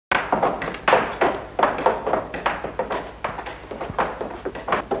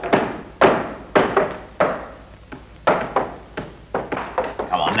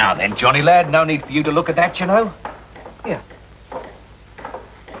Now then, Johnny lad, no need for you to look at that, you know. Here.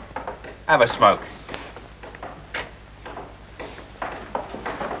 Have a smoke.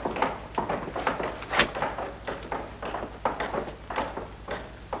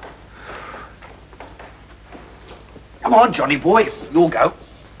 Come on, Johnny boy, you'll go.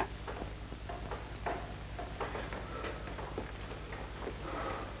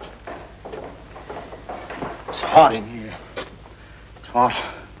 It's hot in here. It's hot.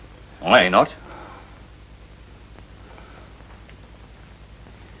 Well, ain't not.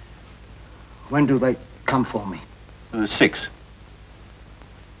 When do they come for me? 6.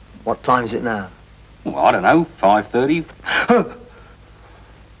 What time is it now? Well, I don't know, 5:30.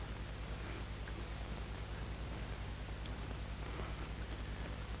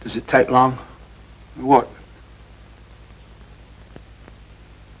 Does it take long? What?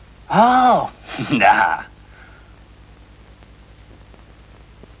 Oh, nah.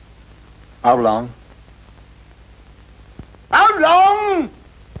 How long? How long?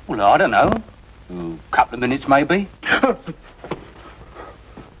 Well, I don't know. A couple of minutes, maybe.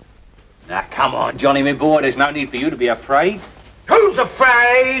 Now, come on, Johnny, my boy. There's no need for you to be afraid. Who's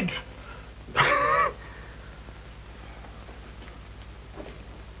afraid?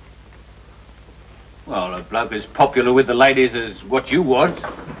 Well, a bloke as popular with the ladies as what you was.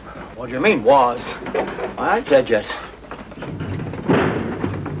 What do you mean, was? I ain't dead yet.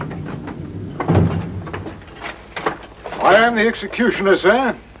 I am the executioner,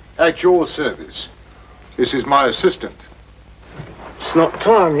 sir, at your service. This is my assistant. It's not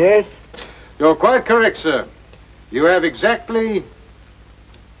time yet. You're quite correct, sir. You have exactly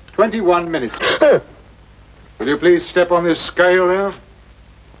 21 minutes. Will you please step on this scale there?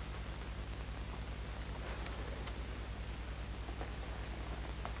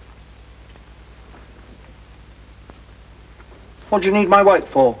 What do you need my weight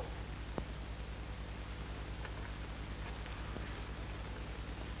for?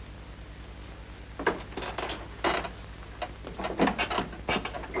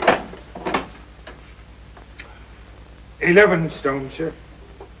 $11 stone, sir.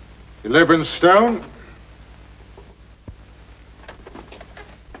 11 stone?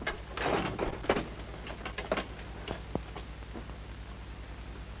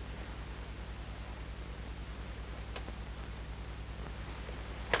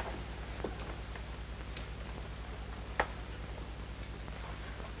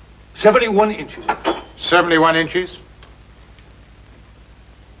 $71 inches. 71 inches?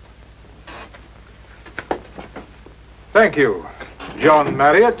 Thank you, John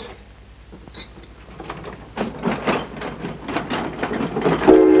Marriott.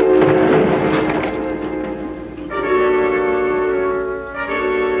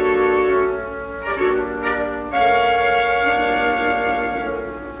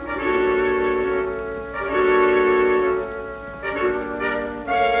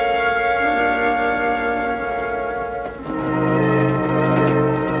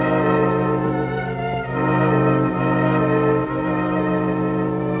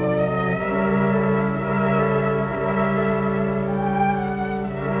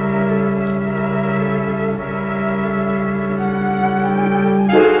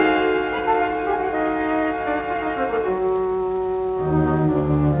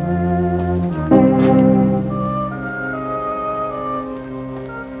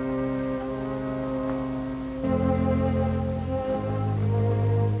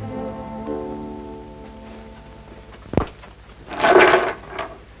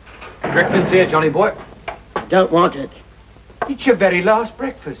 Breakfast here, Johnny boy. Don't want it. It's your very last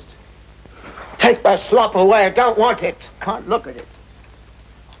breakfast. Take that slop away. I don't want it. Can't look at it.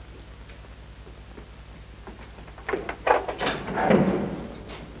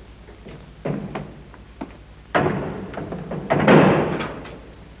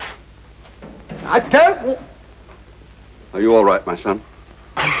 I don't. Are you all right, my son?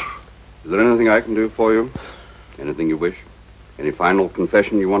 Is there anything I can do for you? Anything you wish? Any final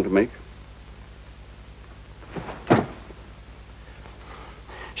confession you want to make?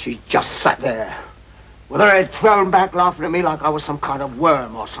 She just sat there, with her head thrown back, laughing at me like I was some kind of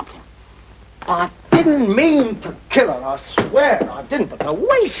worm or something. I didn't mean to kill her, I swear I didn't, but the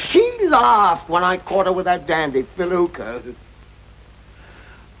way she laughed when I caught her with that dandy felucca.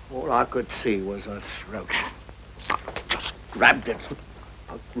 All I could see was her throat. I just grabbed it.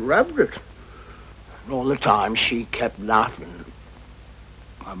 I grabbed it. And all the time she kept laughing.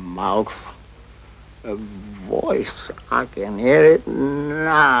 Her mouth, her voice, I can hear it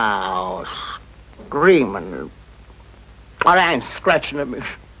now, screaming. Her hand scratching at me.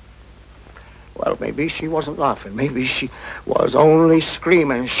 Well, maybe she wasn't laughing. Maybe she was only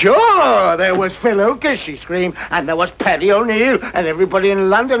screaming. Sure, there was Phil Lucas, she screamed, and there was Paddy O'Neill, and everybody in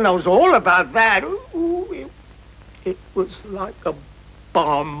London knows all about that. Ooh, it was like a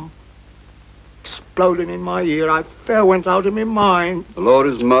bomb exploding in my ear. I fair went out of my mind. The Lord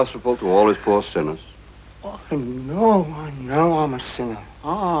is merciful to all his poor sinners. Oh, I know I'm a sinner.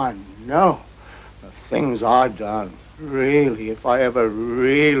 I know the things I've done. Really, if I ever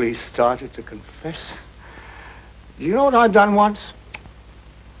really started to confess. You know what I've done once?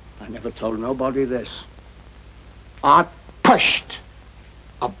 I never told nobody this. I pushed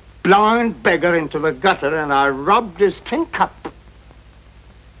a blind beggar into the gutter and I robbed his tin cup.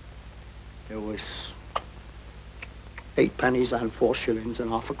 There was 8 pennies and 4 shillings and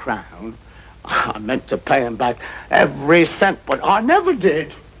half a crown. I meant to pay him back every cent, but I never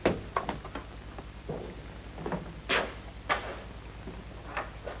did.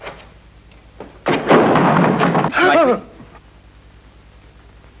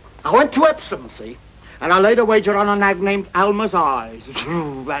 I went to Epsom, see, and I laid a wager on a nag named Alma's Eyes.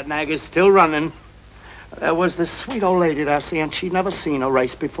 That nag is still running. There was this sweet old lady there, see, and she'd never seen a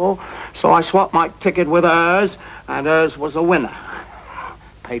race before, so I swapped my ticket with hers, and hers was a winner.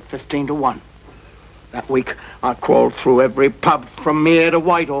 Paid 15 to 1. That week, I crawled through every pub from Mere to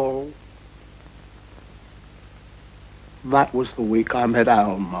Whitehall. That was the week I met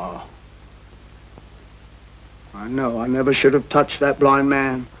Alma. I know, I never should have touched that blind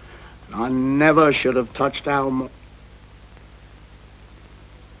man. I never should have touched Alma.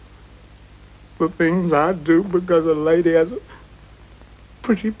 The things I do because a lady has a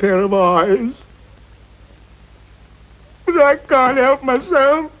pretty pair of eyes. But I can't help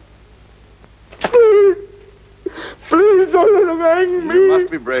myself. Please, please don't let him hang me. You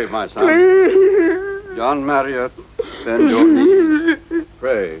must be brave, my son. Please. John Marriott, bend your knees.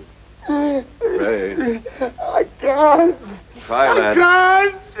 Pray. Pray. I can't. Try, lad.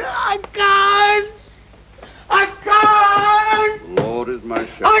 I can't. I can't. The Lord is my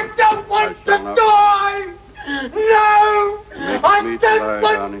shepherd. I don't want to die. No. I don't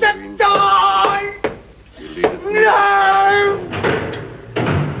want to die. No.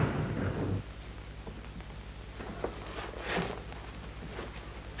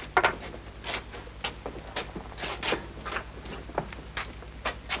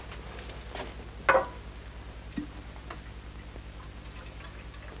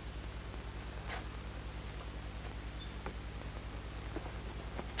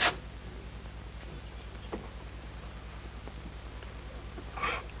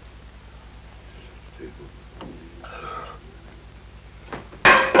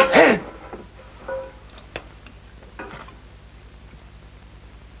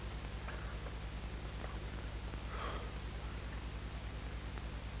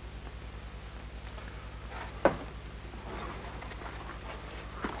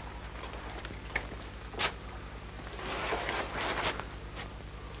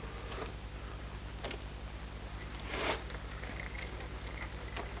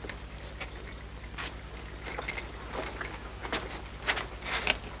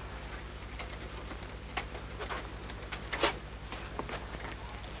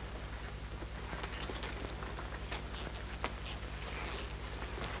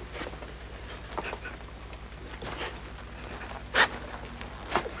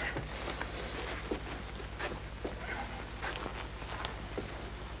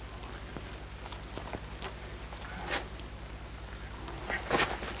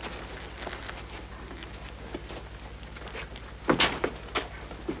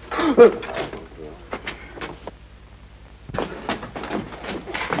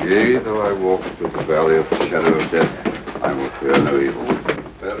 Yea, though I walk through the valley of the shadow of death, I will fear no evil.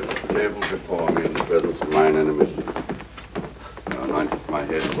 There is a table before me in the presence of mine enemies. Thou anointest my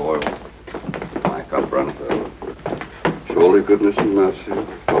head with oil. My cup runneth over. Surely goodness and mercy will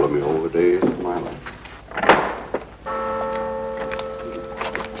follow me all the days of my life.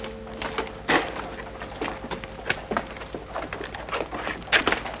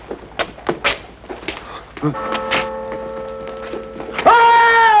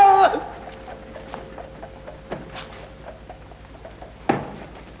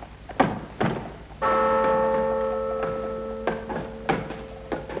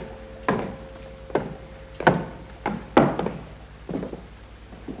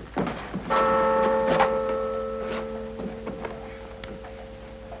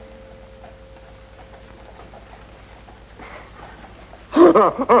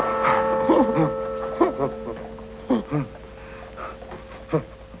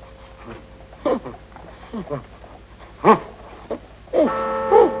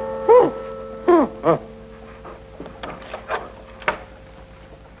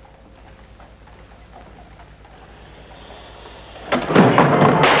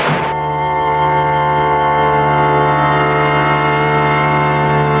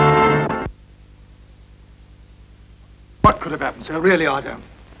 have happened, sir. Really, I don't.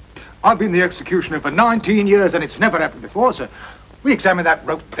 I've been the executioner for 19 years, and it's never happened before, sir. We examined that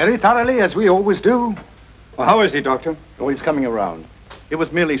rope very thoroughly, as we always do. Well, how is he, Doctor? Oh, he's coming around. It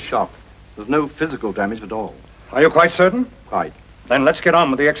was merely shock. There's no physical damage at all. Are you quite certain? Quite. Then let's get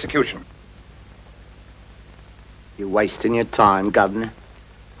on with the execution. You're wasting your time, Governor.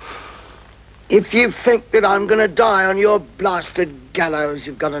 If you think that I'm going to die on your blasted gallows,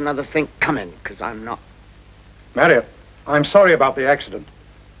 you've got another think coming, because I'm not. Marriott, I'm sorry about the accident,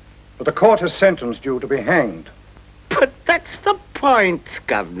 but the court has sentenced you to be hanged. But that's the point,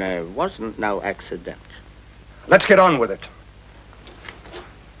 Governor. It wasn't no accident. Let's get on with it.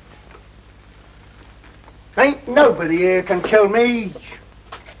 Ain't nobody here can kill me.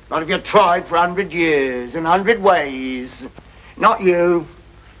 Not if you tried for 100 years, in 100 ways. Not you.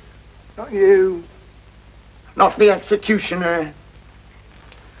 Not you. Not the executioner.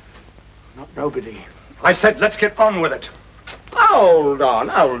 Not nobody. I said let's get on with it. Hold on,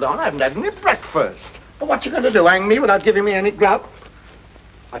 hold on. I haven't had any breakfast. But what you going to do, hang me without giving me any grub?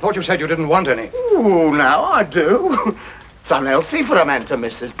 I thought you said you didn't want any. Ooh, now I do. It's unhealthy for a man to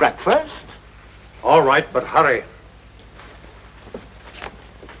miss his breakfast. All right, but hurry.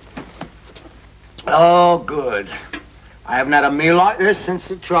 Oh, good. I haven't had a meal like this since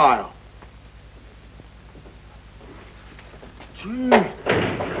the trial. Gee.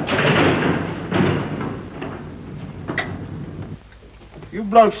 You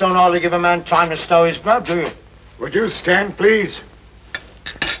blokes don't hardly give a man time to stow his grub, do you? Would you stand, please?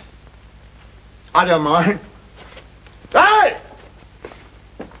 I don't mind. Hey!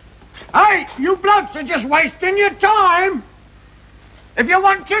 Hey, you blokes are just wasting your time. If you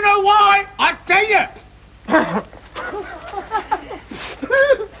want to know why, I'll tell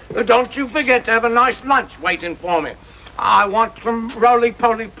you. Don't you forget to have a nice lunch waiting for me. I want some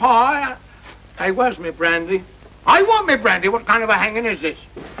roly-poly pie. Hey, where's me brandy? I want me brandy. What kind of a hanging is this?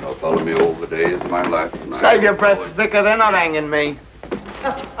 They'll follow me all the days of my life. Save your breath, Vicar. They're not hanging me.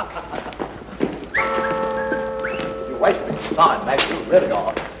 You're wasting time, mate. You really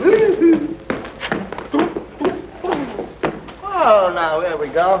are. Oh, now, here we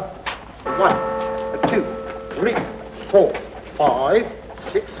go. 1, 2, 3, 4, 5,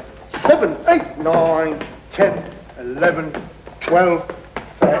 6, 7, 8, 9, 10, 11, 12,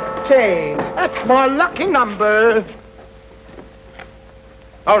 13. That's my lucky number.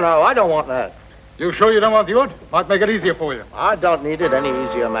 Oh, no, I don't want that. You sure you don't want the odd? Might make it easier for you. I don't need it any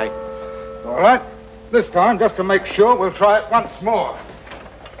easier, mate. All right. This time, just to make sure, we'll try it once more.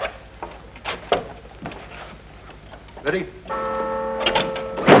 Ready?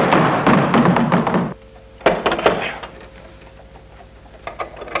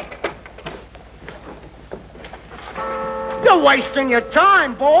 You're wasting your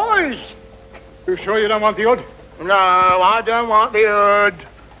time, boys. You sure you don't want the odd? No, I don't want the odd.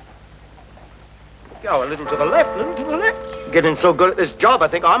 Go a little to the left, a little to the left. Getting so good at this job, I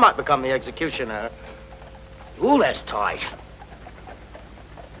think I might become the executioner. Ooh, that's tight.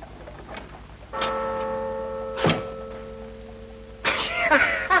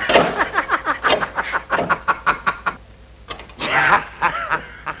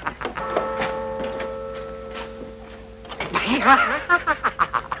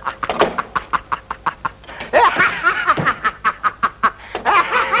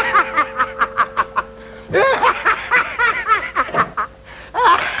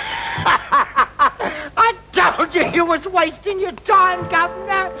 You was wasting your time,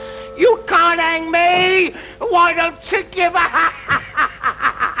 Governor. You can't hang me. Why don't you give a...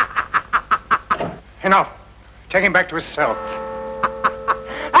 Enough. Take him back to his cell.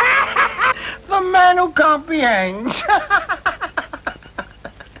 The man who can't be hanged.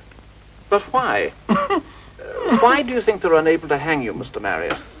 But why? Why do you think they're unable to hang you, Mr.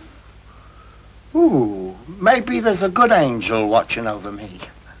 Marriott? Ooh, maybe there's a good angel watching over me.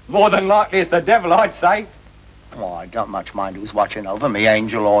 More than likely it's the devil, I'd say. Oh, I don't much mind who's watching over me,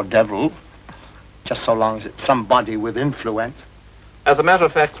 angel or devil. Just so long as it's somebody with influence. As a matter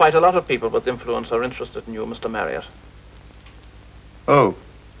of fact, quite a lot of people with influence are interested in you, Mr. Marriott. Oh.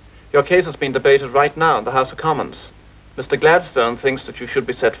 Your case is being debated right now in the House of Commons. Mr. Gladstone thinks that you should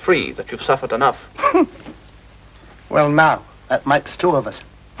be set free, that you've suffered enough. Well, now, that makes two of us.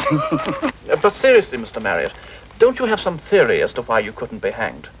 But seriously, Mr. Marriott, don't you have some theory as to why you couldn't be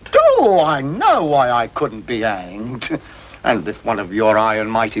hanged? Oh, I know why I couldn't be hanged. And if one of your high and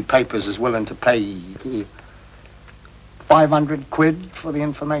mighty papers is willing to pay 500 quid for the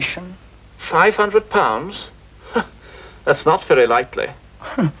information. 500 pounds? That's not very likely.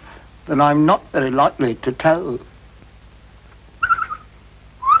 Then I'm not very likely to tell.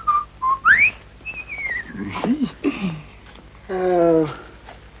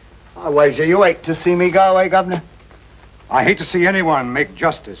 I wager you hate to see me go, eh, Governor? I hate to see anyone make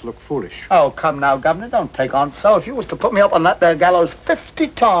justice look foolish. Oh, come now, Governor, don't take on so. If you was to put me up on that there gallows 50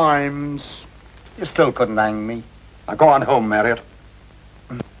 times, you still couldn't hang me. Now go on home, Marriott.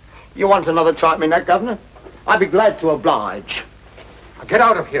 You want another try at me neck, Governor? I'd be glad to oblige. Now get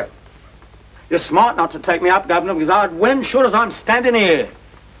out of here. You're smart not to take me up, Governor, because I'd win sure as I'm standing here.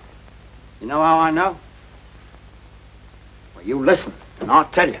 You know how I know? Well, you listen, and I'll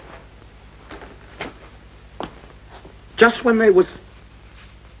tell you. Just when they was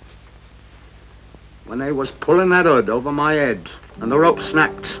pulling that hood over my head and the rope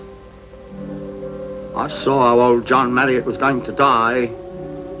snapped, I saw how old John Marriott was going to die.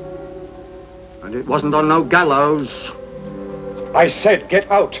 And it wasn't on no gallows. I said get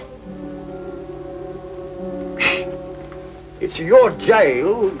out. It's your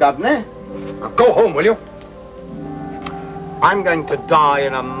jail, Governor. Now go home, will you? I'm going to die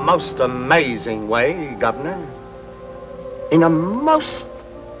in a most amazing way, Governor. In a most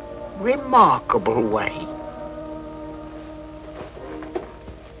remarkable way.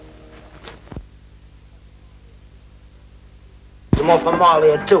 Some more for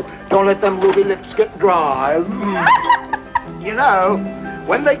Marriott, too. Don't let them ruby lips get dry. You know,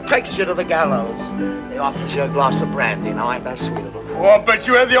 when they takes you to the gallows, they offers you a glass of brandy. Now, ain't that sweet of them? Oh, I bet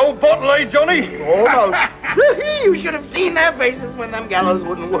you had the old bottle, eh, Johnny? Almost. You should have seen their faces when them gallows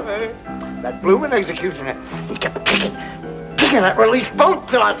wouldn't work. That bloomin' executioner, he kept kicking that release bolt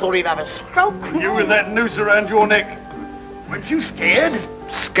till I thought he'd have a stroke. You with that noose around your neck. Weren't you scared?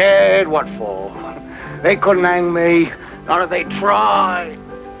 Scared what for? They couldn't hang me, not if they tried,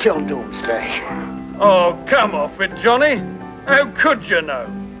 till doomsday. Oh, come off it, Johnny. How could you know?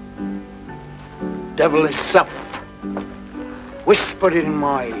 Devilish self whispered in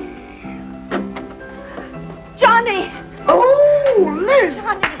my ear. Johnny! Oh, Liz!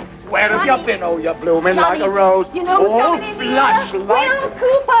 Johnny! Where have you been? Oh, you're blooming like a rose. You know what's all coming in flush here? like... Will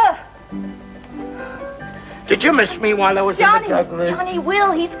Cooper! Did you miss me while I was Johnny! in the juggling? Johnny,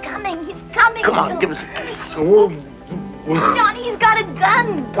 Will, he's coming. He's coming. Come on, give us a kiss. Oh. Johnny, he's got a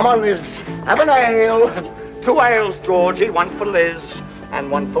gun. Come on, Liz. Have an ale. 2 ales, Georgie. 1 for Liz and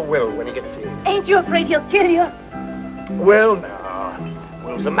 1 for Will when he gets here. Ain't you afraid he'll kill you? Will, no.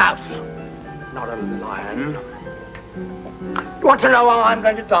 Will's a mouse, not a lion. You want to know how I'm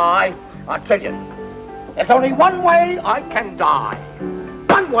going to die? I'll tell you. There's only one way I can die.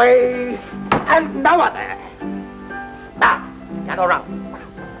 One way and no other. Now, gather round.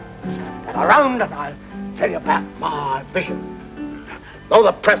 Gather round and I'll tell you about my vision. Though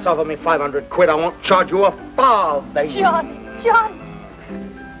the press offer me 500 quid, I won't charge you a farthing. John!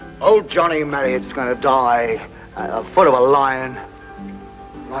 Old Johnny Marriott's going to die at the foot of a lion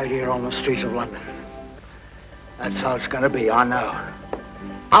right here on the streets of London. That's how it's going to be, I know.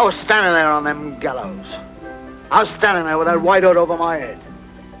 I was standing there on them gallows. I was standing there with that white hood over my head.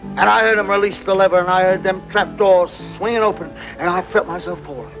 And I heard them release the lever, and I heard them trapdoors swinging open, and I felt myself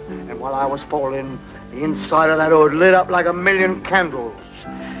falling. And while I was falling, the inside of that hood lit up like a million candles.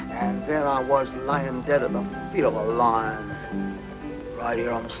 And there I was lying dead at the feet of a lion, right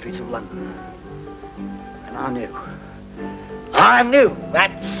here on the streets of London. And I knew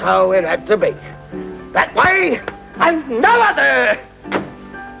that's how it had to be. That way and no other.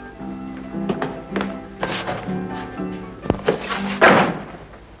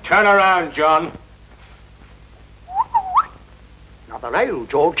 Turn around, John. Another ale,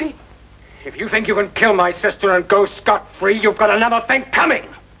 Georgie. If you think you can kill my sister and go scot-free, you've got another thing coming.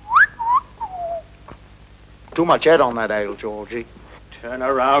 Too much head on that ale, Georgie. Turn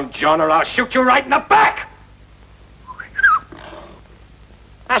around, John, or I'll shoot you right in the back.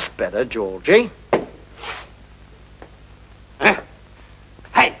 That's better, Georgie.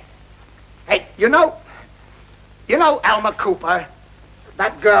 Hey, you know Alma Cooper,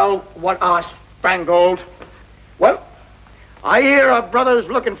 that girl what I strangled? Well, I hear her brother's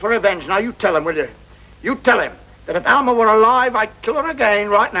looking for revenge. Now, you tell him, will you? You tell him that if Alma were alive, I'd kill her again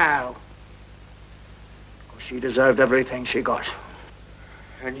right now. She deserved everything she got.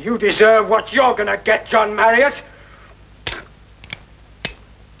 And you deserve what you're gonna get, John Marriott.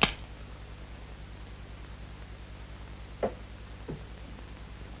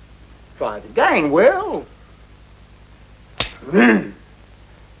 Try it again, Will. You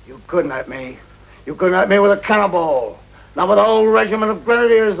couldn't hurt me. You couldn't hurt me with a cannonball. Not with a whole regiment of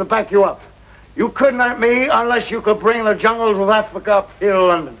grenadiers to back you up. You couldn't hurt me unless you could bring the jungles of Africa up here to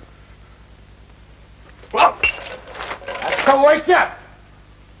London. Well, that's to wake you up.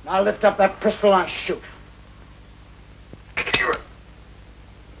 Now lift up that pistol and shoot.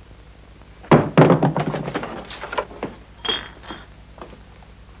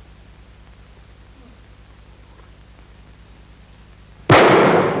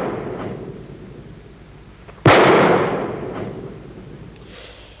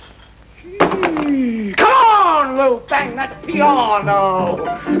 bang that piano.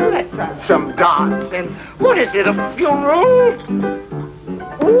 Let's have some dancing. What is it, a funeral?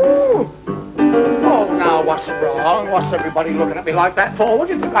 Ooh. Oh, now, what's wrong? What's everybody looking at me like that for? What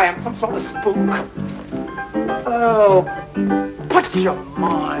do you think I am, some sort of spook? Oh, put your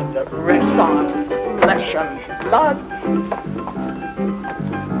mind at rest on flesh and blood.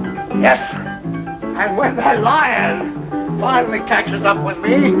 Yes, and when that lion finally catches up with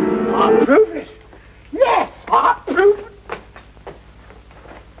me, I'll prove it. Yes, I'll prove it.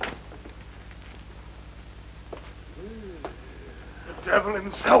 The devil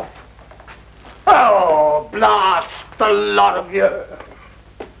himself. Oh, blast the lot of you.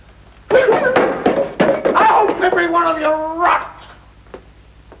 I hope every one of you rot.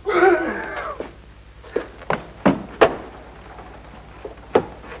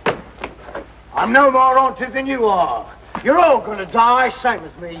 I'm no more haunted than you are. You're all gonna die, same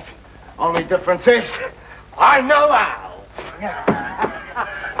as me. Only difference is, I know how.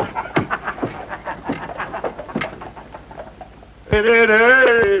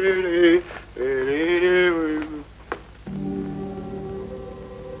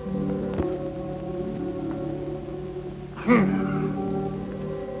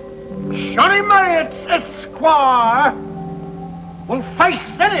 Johnny Marriott, Esquire, will face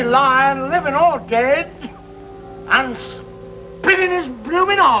any lion, living or dead, and spit in his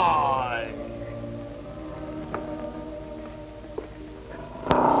blooming eye.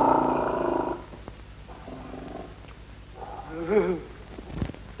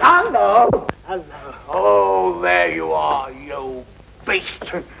 Hello. Hello. Oh, there you are, you beast.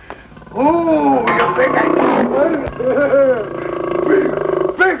 Ooh, you big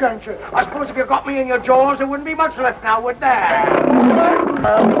big, ain't you? I suppose if you got me in your jaws, there wouldn't be much left now, would there?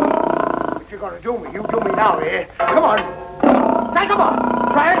 If you're gonna do me, you do me now, eh? Come on. Take them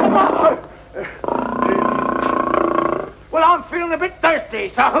on. Try it, come on. Well, I'm feeling a bit thirsty,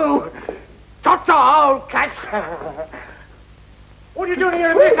 so... Ta-ta, old cats. What are you doing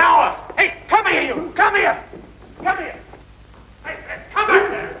here at this hour? Hey, come here, you! Come here! Come here! Hey, come back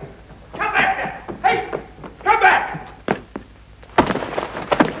there! Come back there! Hey, come back!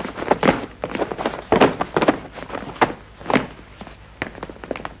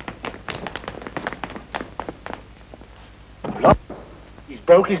 He's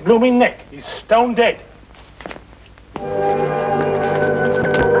broke his blooming neck. He's stone dead.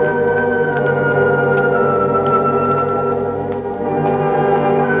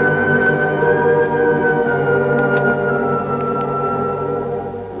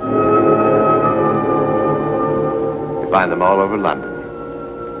 Find them all over London.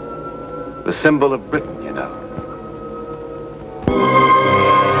 The symbol of Britain.